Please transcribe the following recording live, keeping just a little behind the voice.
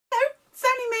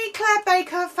Claire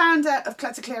Baker, founder of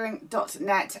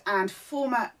clutterclearing.net and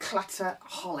former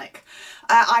clutterholic.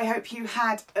 I hope you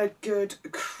had a good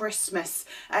Christmas.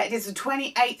 It is the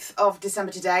 28th of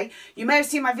December today. You may have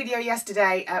seen my video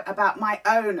yesterday about my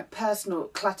own personal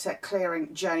clutter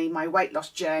clearing journey, my weight loss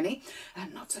journey.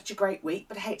 Not such a great week,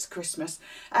 but hey, it's Christmas.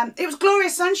 It was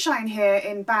glorious sunshine here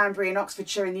in Banbury in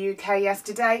Oxfordshire in the UK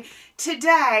yesterday.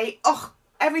 Today,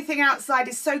 everything outside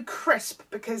is so crisp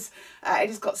because it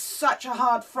has got such a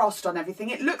hard frost on everything.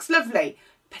 It looks lovely,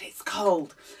 but it's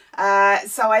cold.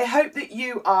 So I hope that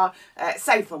you are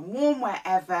safe and warm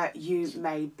wherever you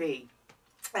may be.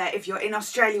 If you're in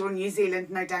Australia or New Zealand,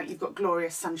 no doubt you've got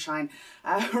glorious sunshine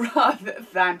rather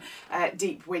than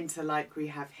deep winter like we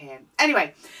have here.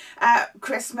 Anyway,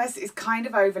 Christmas is kind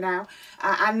of over now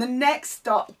and the next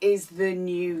stop is the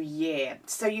new year.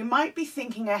 So you might be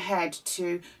thinking ahead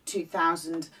to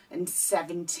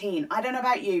 2017. I don't know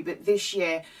about you, but this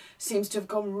year seems to have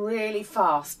gone really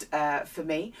fast for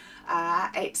me.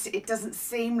 It doesn't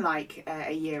seem like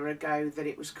a year ago that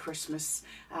it was Christmas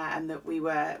and that we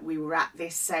were at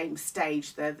this same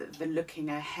stage, the looking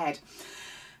ahead.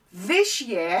 This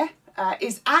year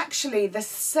is actually the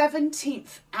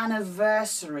 17th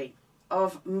anniversary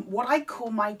of what I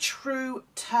call my true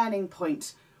turning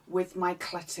point with my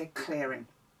clutter clearing.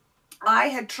 I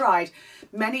had tried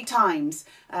many times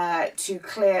to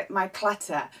clear my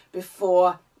clutter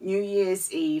before New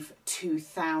Year's Eve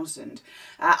 2000.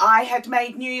 I had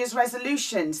made New Year's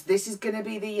resolutions. This is going to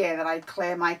be the year that I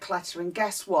clear my clutter, and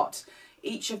guess what?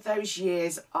 Each of those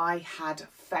years I had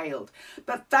failed.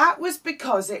 But that was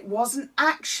because it wasn't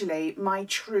actually my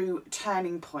true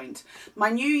turning point.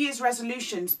 My New Year's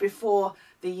resolutions before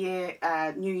the year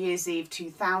New Year's Eve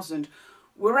 2000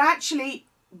 were actually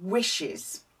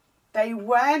wishes. They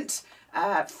weren't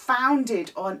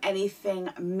founded on anything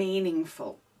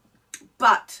meaningful.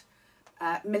 But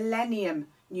Millennium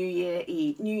New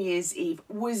Year's Eve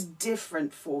was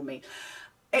different for me.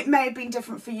 It may have been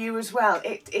different for you as well.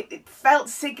 It felt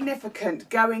significant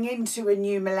going into a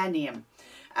new millennium.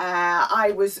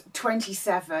 I was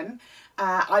 27.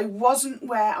 I wasn't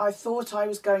where I thought I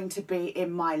was going to be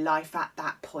in my life at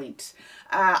that point.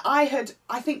 I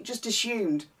think, just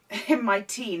assumed in my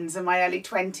teens and my early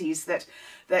 20s that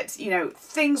you know,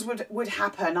 things would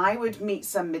happen. I would meet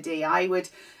somebody. I would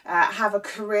have a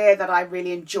career that I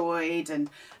really enjoyed and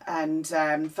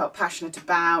felt passionate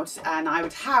about, and I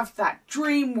would have that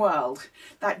dream world,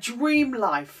 that dream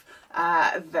life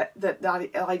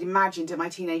that I'd imagined in my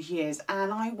teenage years.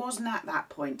 And I wasn't at that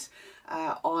point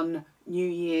on New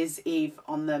Year's Eve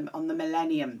on the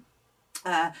millennium.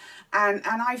 And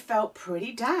I felt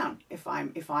pretty down, if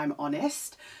I'm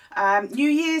honest. New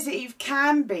Year's Eve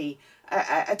can be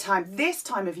a time, this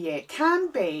time of year can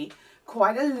be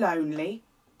quite a lonely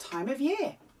time of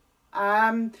year,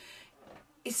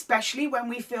 especially when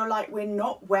we feel like we're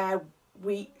not where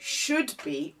we should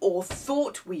be or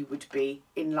thought we would be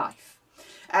in life.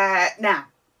 Now,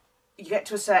 you get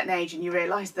to a certain age and you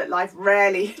realise that life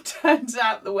rarely turns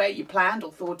out the way you planned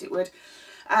or thought it would.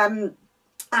 And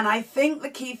I think the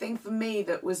key thing for me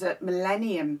that was at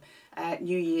Millennium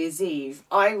New Year's Eve,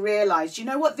 I realised, you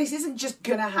know what, this isn't just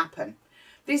going to happen.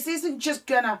 This isn't just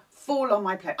going to fall on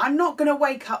my plate. I'm not going to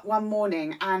wake up one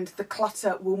morning and the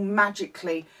clutter will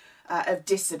magically have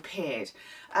disappeared.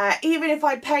 Even if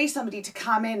I pay somebody to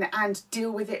come in and deal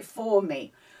with it for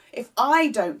me, if I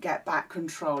don't get back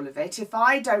control of it, if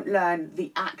I don't learn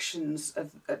the actions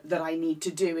that I need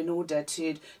to do in order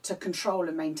to control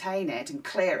and maintain it and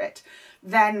clear it,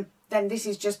 then this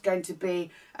is just going to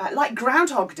be like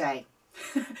Groundhog Day.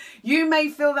 You may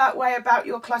feel that way about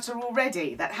your clutter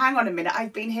already, that hang on a minute,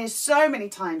 I've been here so many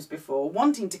times before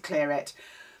wanting to clear it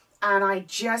and I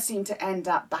just seem to end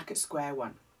up back at square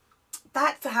one.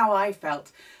 That's how I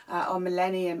felt on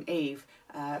Millennium Eve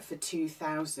for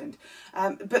 2000.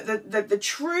 But the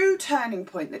true turning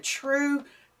point, the true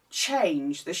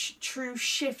change, the true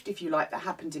shift, if you like, that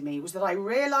happened to me was that I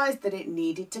realised that it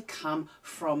needed to come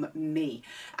from me,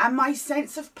 and my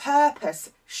sense of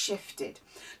purpose shifted.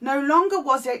 No longer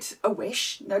was it a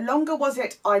wish, no longer was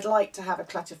it I'd like to have a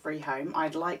clutter-free home,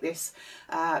 I'd like this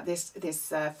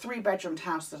three-bedroomed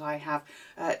house that I have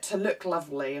to look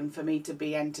lovely and for me to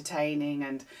be entertaining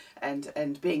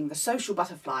and being the social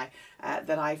butterfly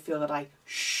that I feel that I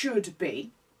should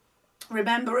be.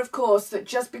 Remember, of course, that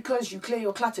just because you clear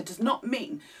your clutter does not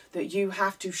mean that you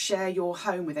have to share your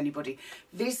home with anybody.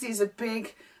 This is a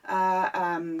big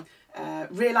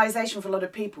realisation for a lot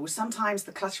of people. Sometimes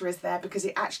the clutter is there because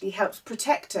it actually helps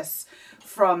protect us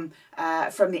from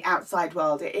the outside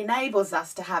world. It enables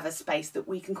us to have a space that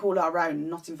we can call our own and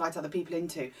not invite other people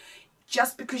into.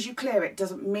 Just because you clear it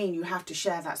doesn't mean you have to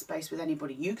share that space with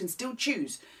anybody. You can still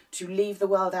choose to leave the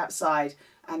world outside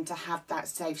and to have that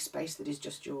safe space that is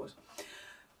just yours.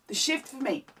 The shift for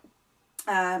me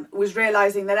was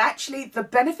realising that actually the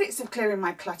benefits of clearing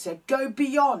my clutter go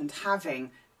beyond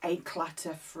having a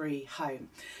clutter-free home.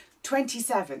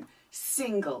 27,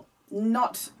 single,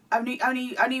 not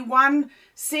only one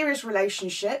serious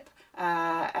relationship,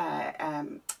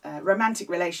 romantic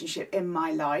relationship in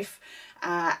my life,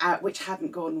 which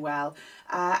hadn't gone well,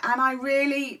 and I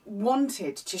really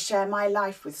wanted to share my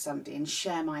life with somebody and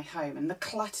share my home, and the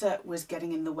clutter was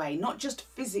getting in the way, not just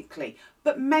physically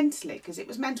but mentally, because it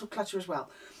was mental clutter as well.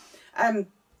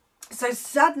 So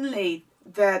suddenly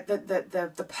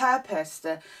the purpose,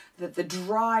 the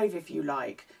drive, if you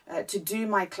like, to do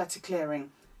my clutter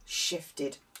clearing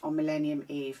shifted on Millennium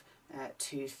Eve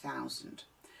 2000.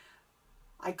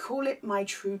 I call it my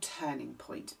true turning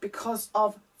point because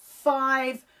of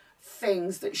 5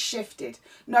 things that shifted.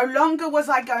 No longer was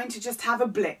I going to just have a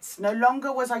blitz. No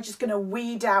longer was I just going to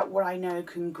weed out what I know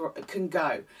can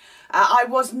go. I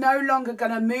was no longer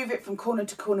going to move it from corner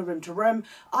to corner, room to room.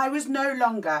 I was no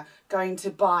longer going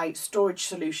to buy storage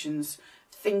solutions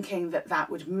thinking that that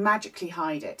would magically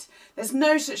hide it. There's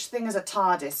no such thing as a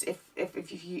TARDIS.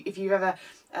 If you've ever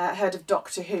heard of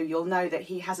Doctor Who, you'll know that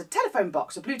he has a telephone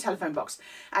box, a blue telephone box,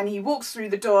 and he walks through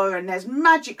the door and there's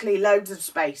magically loads of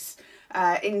space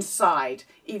inside,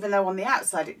 even though on the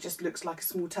outside it just looks like a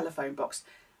small telephone box.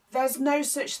 There's no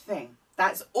such thing.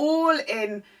 That's all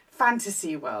in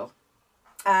fantasy world.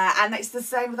 And it's the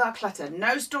same with our clutter.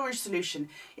 No storage solution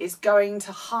is going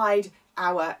to hide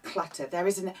our clutter. There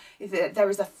is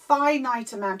a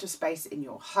finite amount of space in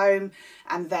your home,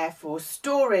 and therefore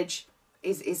storage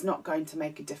is not going to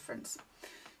make a difference.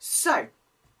 So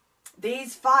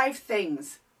these 5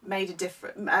 things made a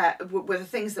difference, were the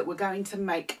things that were going to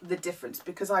make the difference,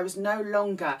 because I was no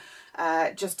longer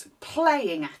just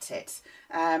playing at it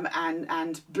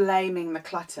and blaming the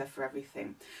clutter for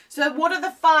everything. So what are the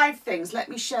 5 things? Let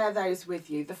me share those with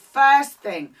you. The first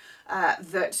thing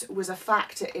that was a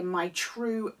factor in my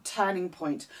true turning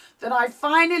point, that I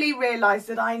finally realised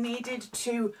that I needed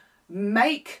to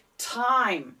make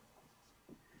time.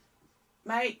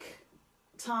 Make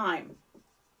time.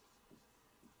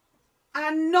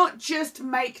 And not just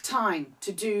make time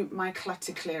to do my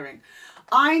clutter clearing.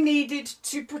 I needed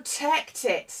to protect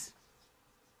it.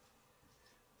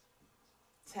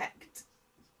 Protect.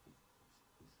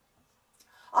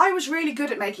 I was really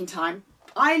good at making time.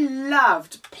 I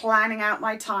loved planning out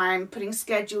my time, putting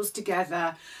schedules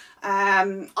together.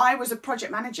 I was a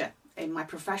project manager in my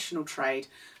professional trade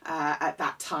at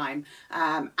that time.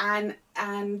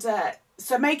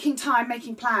 So making time,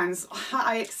 making plans,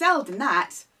 I excelled in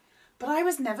that. But I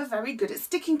was never very good at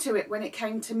sticking to it when it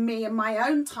came to me and my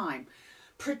own time.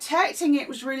 Protecting it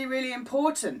was really, really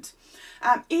important.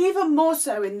 Even more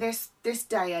so in this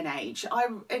day and age.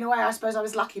 In a way, I suppose I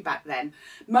was lucky back then.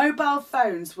 Mobile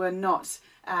phones were not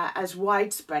as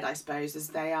widespread, I suppose, as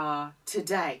they are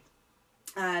today.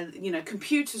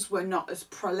 Computers were not as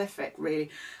prolific, really,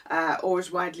 or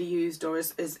as widely used, or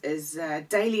as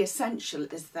daily essential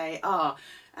as they are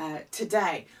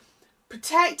today.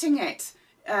 Protecting it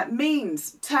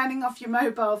means turning off your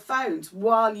mobile phones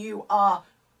while you are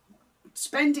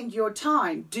spending your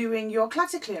time doing your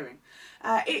clutter clearing.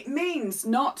 It means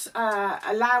not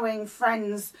allowing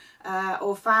friends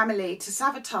or family to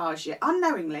sabotage you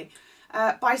unknowingly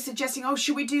by suggesting, oh,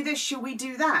 should we do this, should we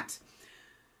do that?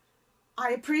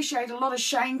 I appreciate a lot of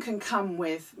shame can come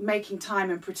with making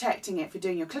time and protecting it for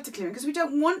doing your clutter clearing, because we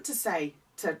don't want to say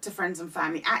to friends and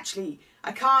family, actually,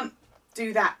 I can't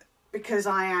do that because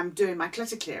I am doing my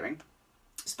clutter clearing,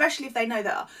 especially if they know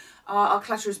that our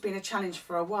clutter has been a challenge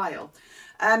for a while.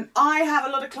 I have a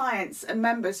lot of clients and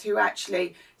members who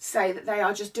actually say that they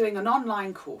are just doing an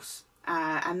online course,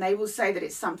 and they will say that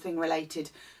it's something related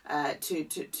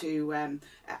to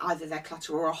either their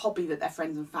clutter or a hobby that their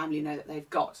friends and family know that they've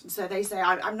got. And so they say,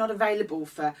 I'm not available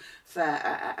for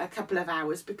a couple of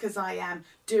hours because I am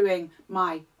doing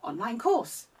my online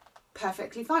course.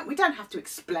 Perfectly fine. We don't have to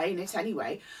explain it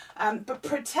anyway. But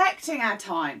protecting our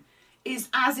time is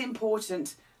as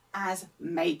important as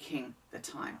making the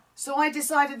time. So I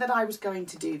decided that I was going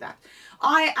to do that.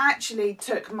 I actually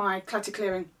took my clutter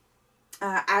clearing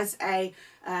as a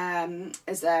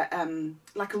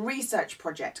research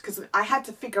project, because I had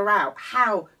to figure out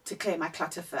how to clear my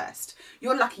clutter first.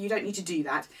 You're lucky you don't need to do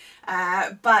that,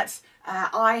 but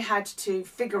I had to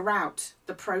figure out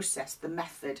the process, the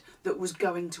method that was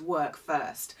going to work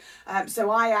first.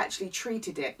 So I actually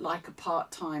treated it like a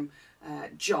part-time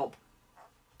job.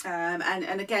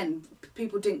 And again,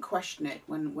 people didn't question it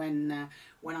when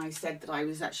I said that I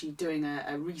was actually doing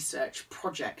a research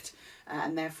project,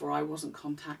 and therefore I wasn't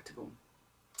contactable.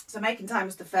 So making time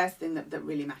was the first thing that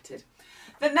really mattered.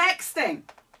 The next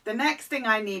thing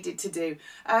I needed to do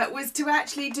was to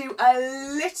actually do a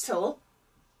little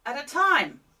at a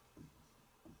time.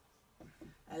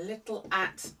 A little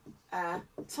at a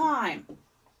time.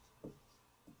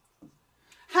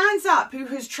 Hands up who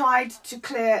has tried to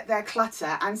clear their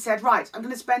clutter and said, right, I'm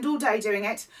going to spend all day doing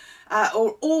it,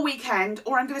 or all weekend,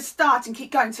 or I'm going to start and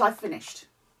keep going till I've finished.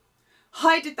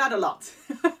 I did that a lot.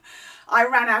 I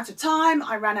ran out of time,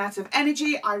 I ran out of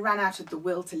energy, I ran out of the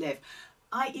will to live.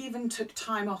 I even took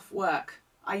time off work.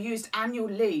 I used annual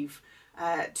leave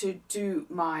to do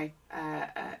my,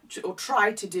 or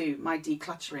try to do my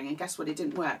decluttering, and guess what, it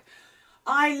didn't work.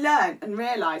 I learned and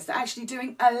realised that actually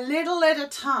doing a little at a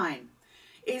time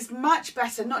is much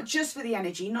better, not just for the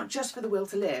energy, not just for the will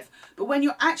to live, but when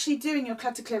you're actually doing your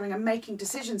clutter clearing and making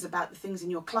decisions about the things in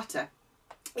your clutter,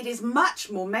 it is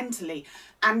much more mentally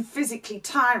and physically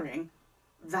tiring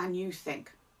than you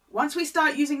think. Once we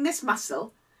start using this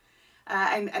muscle,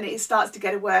 and it starts to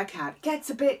get a workout, it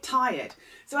gets a bit tired.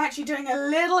 So actually doing a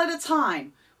little at a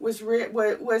time was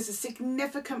a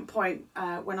significant point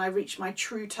when I reached my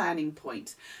true turning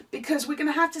point, because we're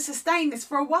going to have to sustain this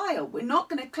for a while. We're not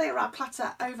going to clear our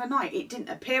clutter overnight. It didn't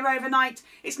appear overnight.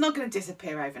 It's not going to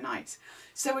disappear overnight.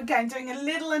 So again, doing a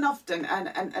little and often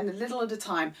and a little at a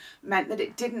time meant that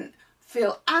it didn't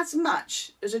feel as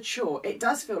much as a chore. It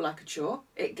does feel like a chore.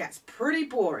 It gets pretty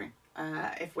boring.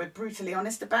 If we're brutally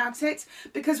honest about it,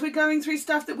 because we're going through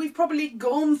stuff that we've probably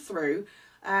gone through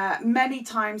many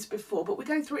times before, but we're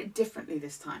going through it differently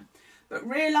this time. But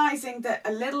realising that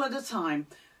a little at a time,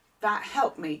 that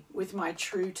helped me with my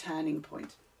true turning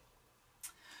point.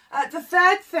 The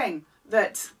third thing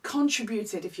that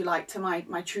contributed, if you like, to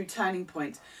my true turning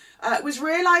point was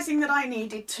realising that I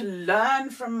needed to learn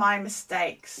from my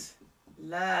mistakes.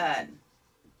 Learn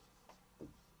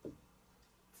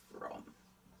from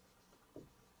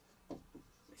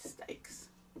mistakes.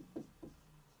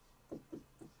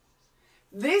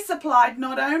 This applied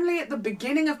not only at the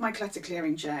beginning of my clutter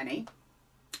clearing journey,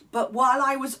 but while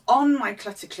I was on my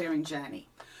clutter clearing journey.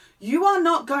 You are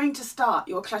not going to start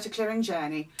your clutter clearing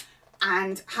journey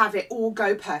and have it all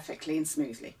go perfectly and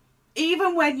smoothly.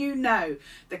 Even when you know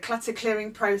the clutter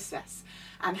clearing process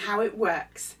and how it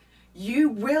works, you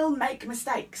will make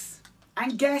mistakes.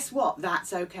 And guess what?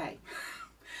 That's okay.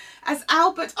 As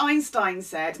Albert Einstein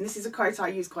said, and this is a quote I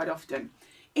use quite often,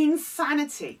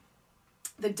 insanity,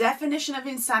 the definition of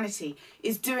insanity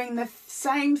is doing the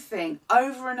same thing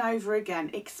over and over again,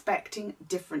 expecting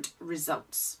different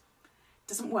results. It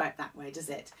doesn't work that way, does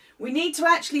it? We need to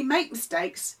actually make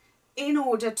mistakes in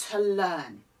order to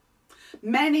learn.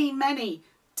 Many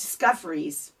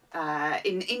discoveries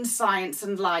in science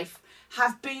and life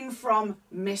have been from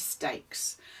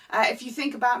mistakes. If you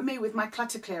think about me with my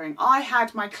clutter clearing, I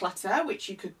had my clutter, which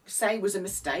you could say was a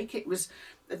mistake. It was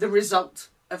the result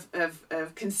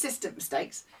of consistent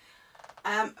mistakes.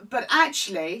 But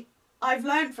actually, I've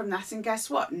learned from that, and guess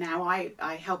what? Now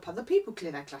I help other people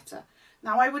clear their clutter.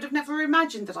 Now, I would have never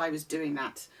imagined that I was doing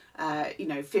that,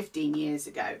 15 years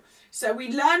ago. So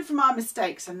we learn from our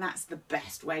mistakes, and that's the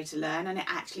best way to learn, and it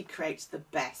actually creates the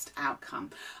best outcome.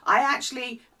 I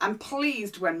actually am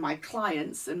pleased when my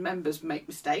clients and members make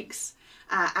mistakes,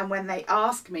 and when they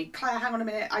ask me, Claire, hang on a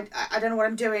minute, I don't know what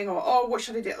I'm doing, or, oh, what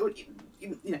should I do? Or,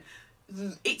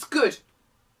 it's good.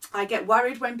 I get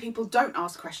worried when people don't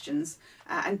ask questions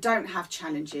and don't have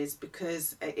challenges,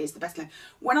 because it's the best learning.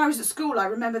 When I was at school, I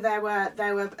remember there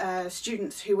were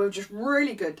students who were just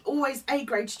really good, always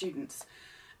A-grade students,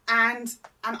 and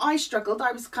I struggled.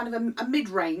 I was kind of a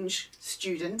mid-range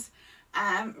student,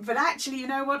 but actually, you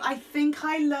know what? I think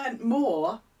I learnt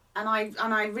more, and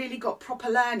I really got proper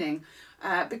learning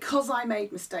because I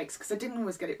made mistakes, because I didn't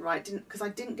always get it right, because I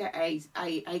didn't get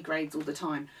A grades all the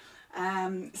time.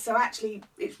 So actually,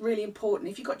 it's really important.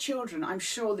 If you've got children, I'm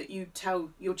sure that you tell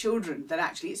your children that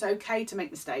actually it's okay to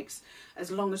make mistakes as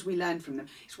long as we learn from them.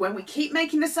 It's when we keep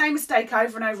making the same mistake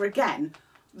over and over again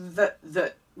that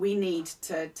we need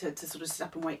to sort of sit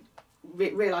up and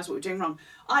realise what we're doing wrong.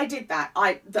 I did that.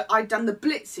 I'd done the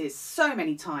blitzes so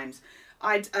many times.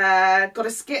 I'd got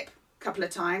a skip a couple of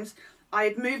times. I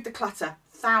had moved the clutter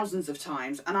thousands of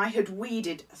times, and I had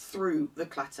weeded through the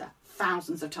clutter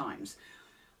thousands of times.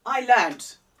 I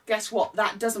learned, guess what,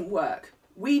 that doesn't work.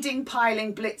 Weeding,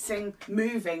 piling, blitzing,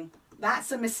 moving,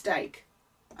 that's a mistake.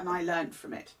 And I learned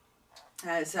from it.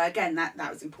 So again, that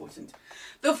was important.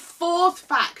 The fourth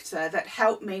factor that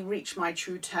helped me reach my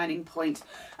true turning point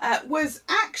was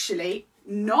actually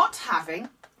not having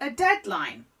a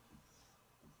deadline.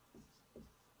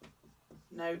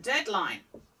 No deadline.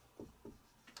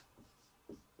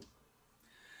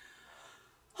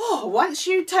 Oh, once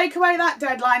you take away that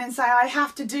deadline and say, I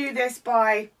have to do this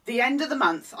by the end of the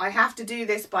month, I have to do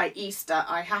this by Easter,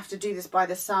 I have to do this by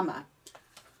the summer.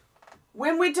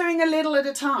 When we're doing a little at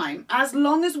a time, as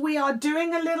long as we are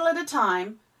doing a little at a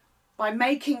time, by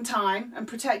making time and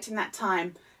protecting that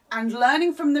time and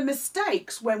learning from the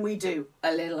mistakes when we do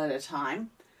a little at a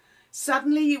time,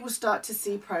 suddenly you will start to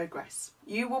see progress.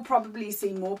 You will probably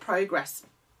see more progress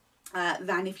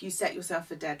than if you set yourself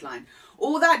a deadline.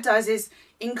 All that does is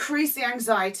increase the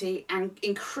anxiety and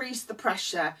increase the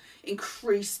pressure,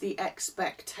 increase the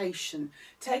expectation.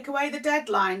 Take away the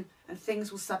deadline and things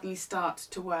will suddenly start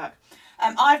to work.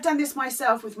 I've done this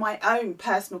myself with my own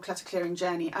personal clutter clearing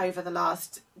journey over the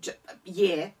last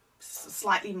year,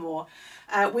 slightly more,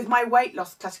 with my weight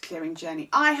loss clutter clearing journey.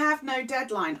 I have no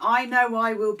deadline. I know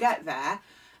I will get there.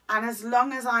 And as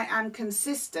long as I am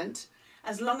consistent,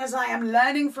 as long as I am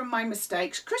learning from my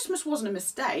mistakes, Christmas wasn't a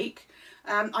mistake.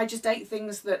 I just ate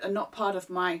things that are not part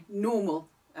of my normal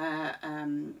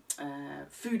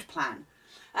food plan.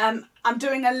 I'm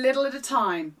doing a little at a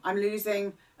time. I'm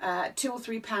losing 2 or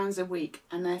 3 pounds a week,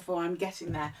 and therefore I'm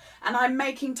getting there. And I'm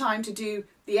making time to do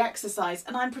the exercise,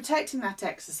 and I'm protecting that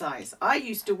exercise. I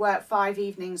used to work 5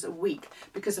 evenings a week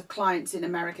because of clients in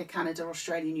America, Canada,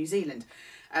 Australia, New Zealand.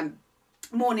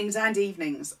 Mornings and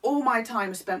evenings, all my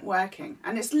time is spent working,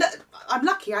 and I'm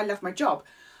lucky. I love my job,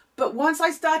 but once I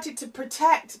started to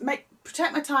protect my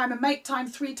time and make time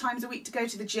 3 times a week to go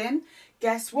to the gym,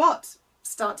 guess what?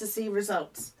 Start to see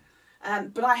results.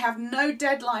 But I have no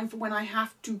deadline for when I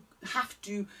have to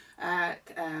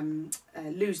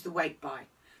lose the weight by,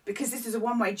 because this is a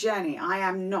one-way journey. I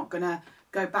am not gonna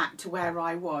go back to where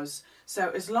I was. So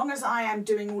as long as I am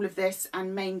doing all of this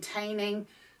and maintaining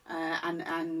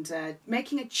and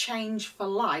making a change for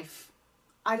life,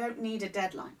 I don't need a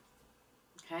deadline.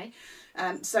 Okay,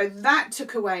 so that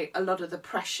took away a lot of the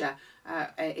pressure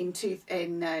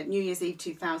in New Year's Eve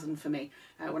 2000 for me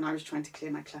when I was trying to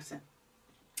clear my clutter.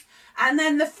 And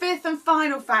then the fifth and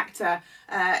final factor,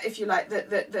 if you like,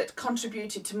 that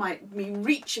contributed to me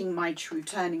reaching my true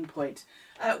turning point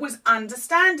was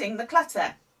understanding the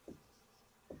clutter.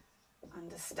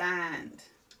 Understand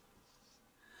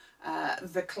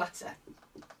the clutter.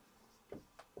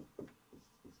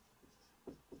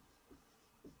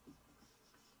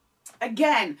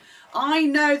 Again, I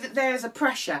know that there's a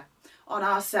pressure on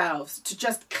ourselves to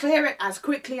just clear it as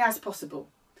quickly as possible.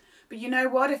 But you know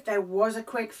what? If there was a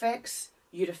quick fix,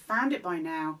 you'd have found it by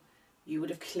now. You would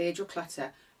have cleared your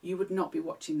clutter. You would not be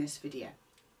watching this video.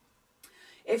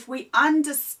 If we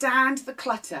understand the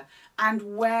clutter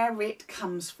and where it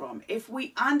comes from, if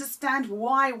we understand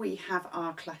why we have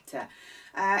our clutter,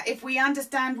 if we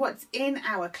understand what's in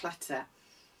our clutter,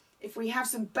 if we have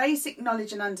some basic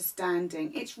knowledge and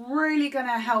understanding, it's really going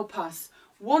to help us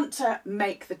want to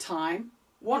make the time,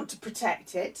 want to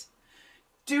protect it,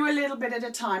 do a little bit at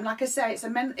a time. Like I say,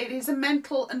 it is a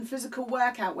mental and physical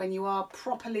workout when you are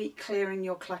properly clearing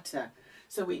your clutter.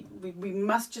 So we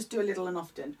must just do a little and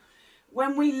often.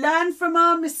 When we learn from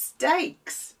our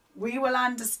mistakes, we will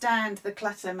understand the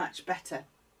clutter much better.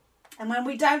 And when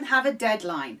we don't have a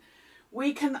deadline,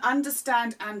 we can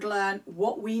understand and learn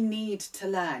what we need to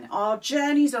learn. Our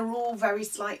journeys are all very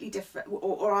slightly different,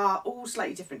 or are all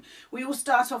slightly different. We all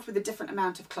start off with a different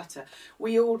amount of clutter.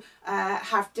 We all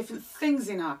have different things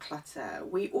in our clutter.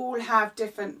 We all have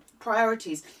different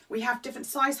priorities. We have different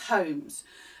size homes.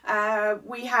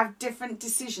 We have different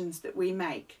decisions that we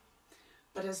make.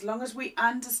 But as long as we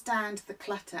understand the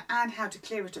clutter and how to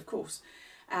clear it, of course,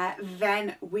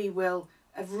 then we will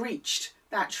have reached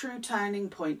that true turning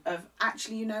point of,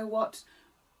 actually, you know what?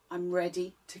 I'm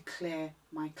ready to clear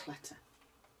my clutter.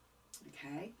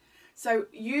 Okay, so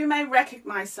you may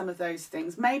recognize some of those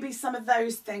things. Maybe some of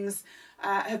those things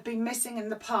have been missing in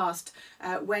the past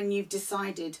when you've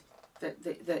decided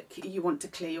that you want to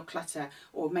clear your clutter,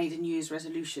 or made a New Year's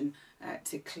resolution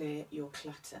to clear your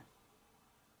clutter.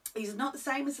 These are not the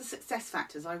same as the success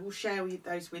factors. I will share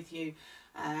those with you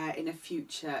in a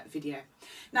future video.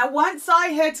 Now, once I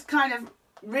had kind of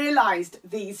realised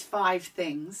these 5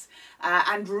 things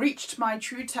and reached my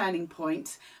true turning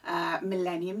point,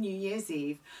 Millennium New Year's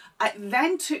Eve, it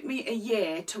then took me a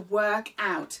year to work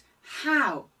out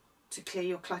how to clear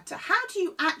your clutter. How do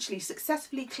you actually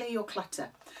successfully clear your clutter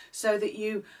so that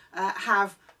you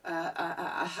have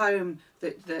a home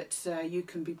that you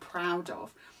can be proud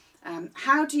of?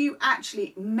 How do you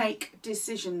actually make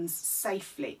decisions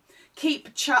safely?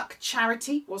 Keep, chuck,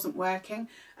 charity wasn't working.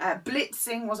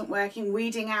 Blitzing wasn't working.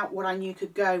 Weeding out what I knew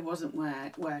could go wasn't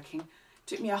working.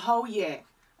 Took me a whole year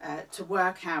to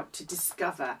work out, to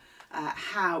discover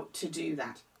how to do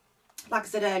that. Like I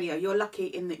said earlier, you're lucky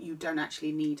in that you don't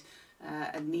actually need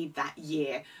that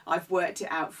year. I've worked it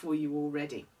out for you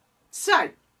already.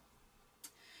 So,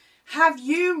 have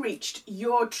you reached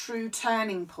your true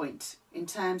turning point in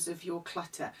terms of your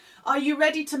clutter? Are you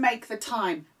ready to make the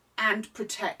time and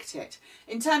protect it?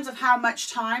 In terms of how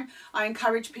much time, I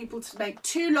encourage people to make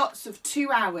 2 lots of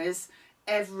 2 hours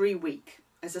every week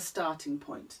as a starting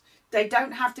point. They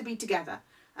don't have to be together.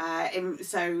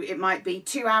 So it might be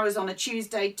 2 hours on a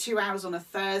Tuesday, 2 hours on a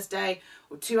Thursday,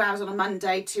 or 2 hours on a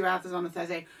Monday, 2 hours on a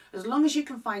Thursday. As long as you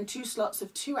can find 2 slots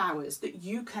of 2 hours that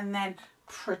you can then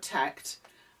protect,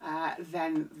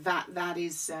 then that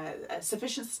is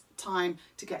sufficient time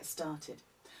to get started.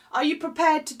 Are you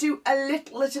prepared to do a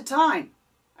little at a time?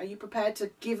 Are you prepared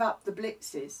to give up the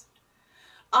blitzes?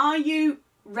 Are you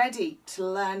ready to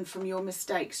learn from your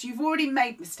mistakes? You've already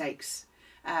made mistakes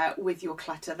with your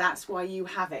clutter. That's why you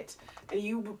have it. Are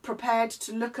you prepared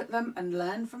to look at them and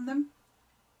learn from them?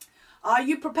 Are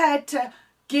you prepared to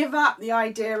give up the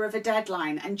idea of a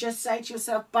deadline and just say to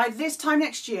yourself, by this time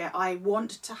next year, I want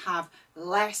to have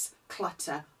less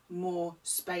clutter, more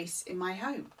space in my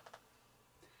home?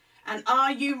 And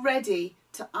are you ready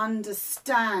to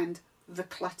understand the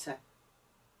clutter?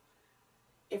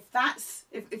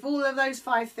 If all of those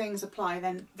 5 things apply,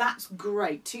 then that's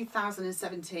great.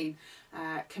 2017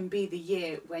 can be the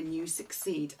year when you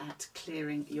succeed at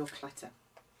clearing your clutter.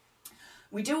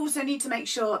 We do also need to make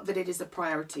sure that it is a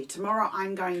priority. Tomorrow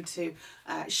I'm going to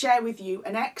share with you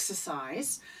an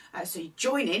exercise. So you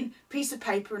join in, piece of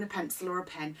paper and a pencil or a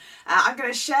pen. I'm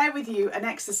going to share with you an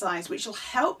exercise which will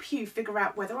help you figure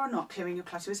out whether or not clearing your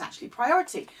clutter is actually a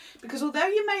priority. Because although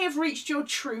you may have reached your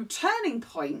true turning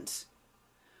point,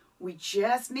 we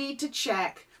just need to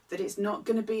check that it's not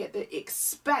going to be at the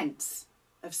expense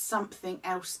of something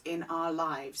else in our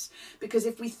lives. Because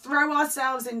if we throw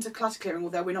ourselves into clutter clearing,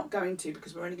 although we're not going to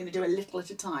because we're only going to do a little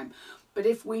at a time, but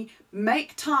if we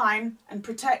make time and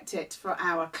protect it for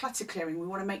our clutter clearing, we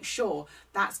want to make sure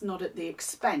that's not at the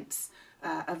expense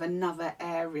of another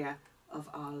area of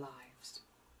our lives.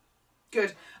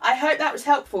 Good. I hope that was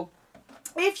helpful.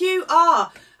 If you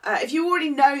already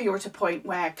know you're at a point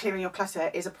where clearing your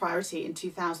clutter is a priority in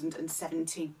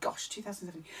 2017, gosh,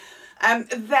 2017,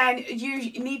 then you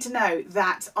need to know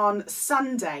that on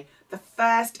Sunday, the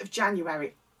 1st of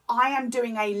January, I am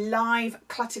doing a live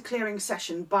clutter clearing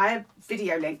session by a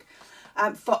video link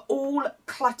for all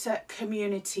Clutter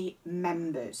community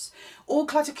members. All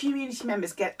Clutter community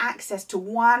members get access to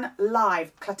one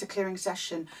live clutter clearing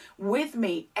session with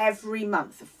me every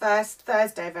month, the first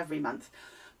Thursday of every month.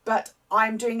 But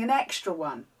I'm doing an extra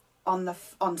one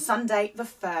on Sunday, the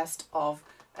 1st of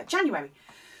January.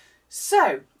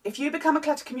 So, if you become a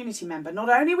Clutter community member, not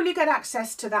only will you get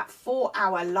access to that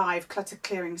 4-hour live clutter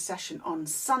clearing session on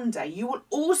Sunday, you will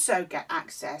also get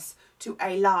access to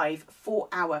a live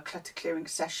 4-hour clutter clearing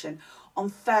session on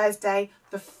Thursday,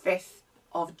 the 5th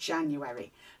of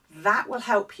January. That will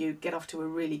help you get off to a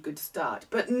really good start.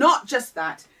 But not just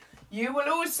that, you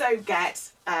will also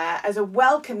get, as a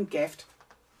welcome gift,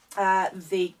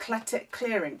 the Clutter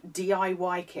Clearing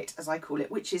DIY kit, as I call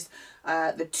it, which is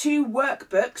the 2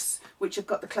 workbooks which have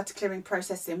got the clutter clearing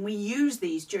process in. We use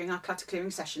these during our clutter clearing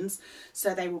sessions,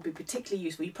 so they will be particularly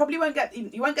useful. You probably won't get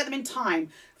them in time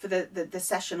for the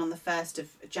session on the 1st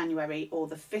of January or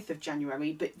the 5th of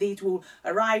January, but these will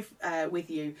arrive with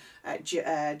you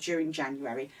during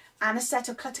January. And a set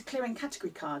of clutter clearing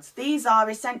category cards. These are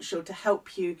essential to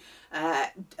help you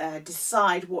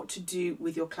decide what to do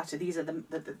with your clutter. These are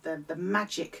the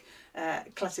magic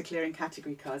clutter clearing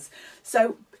category cards.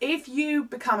 So if you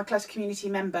become a Clutter community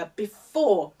member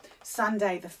before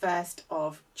Sunday the 1st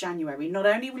of January, not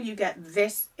only will you get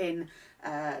this in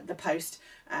the post,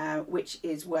 which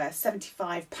is worth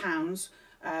 £75,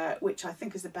 which I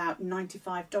think is about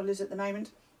 $95 at the moment.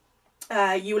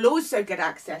 You will also get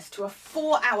access to a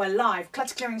 4-hour live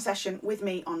clutter clearing session with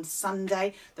me on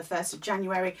Sunday, the 1st of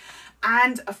January,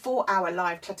 and a 4-hour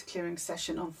live clutter clearing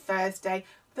session on Thursday,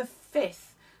 the 5th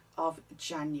of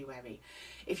January.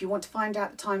 If you want to find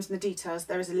out the times and the details,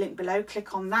 there is a link below.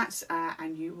 Click on that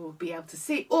and you will be able to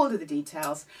see all of the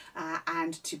details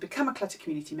and to become a Clutter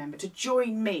community member, to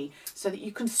join me so that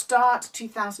you can start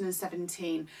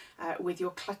 2017 with your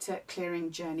clutter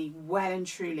clearing journey well and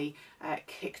truly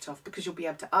kicked off, because you'll be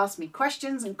able to ask me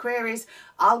questions and queries.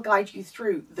 I'll guide you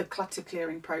through the clutter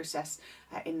clearing process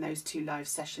in those 2 live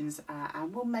sessions,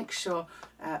 and we'll make sure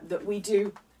that we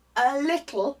do a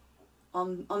little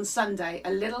on Sunday,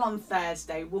 a little on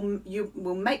Thursday.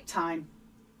 We'll make time.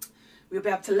 We'll be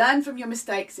able to learn from your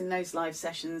mistakes in those live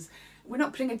sessions. we're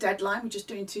not putting a deadline, we're just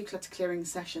doing 2 clutter clearing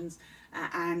sessions,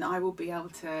 and I will be able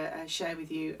to share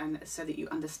with you, and so that you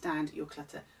understand your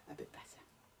clutter a bit better.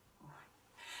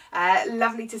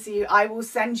 Lovely to see you. I will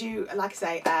send you, like I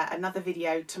say, another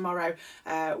video tomorrow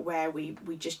where we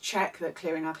just check that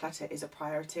clearing our clutter is a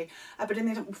priority. But in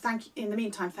the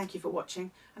meantime, thank you for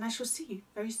watching, and I shall see you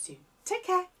very soon. Take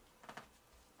care.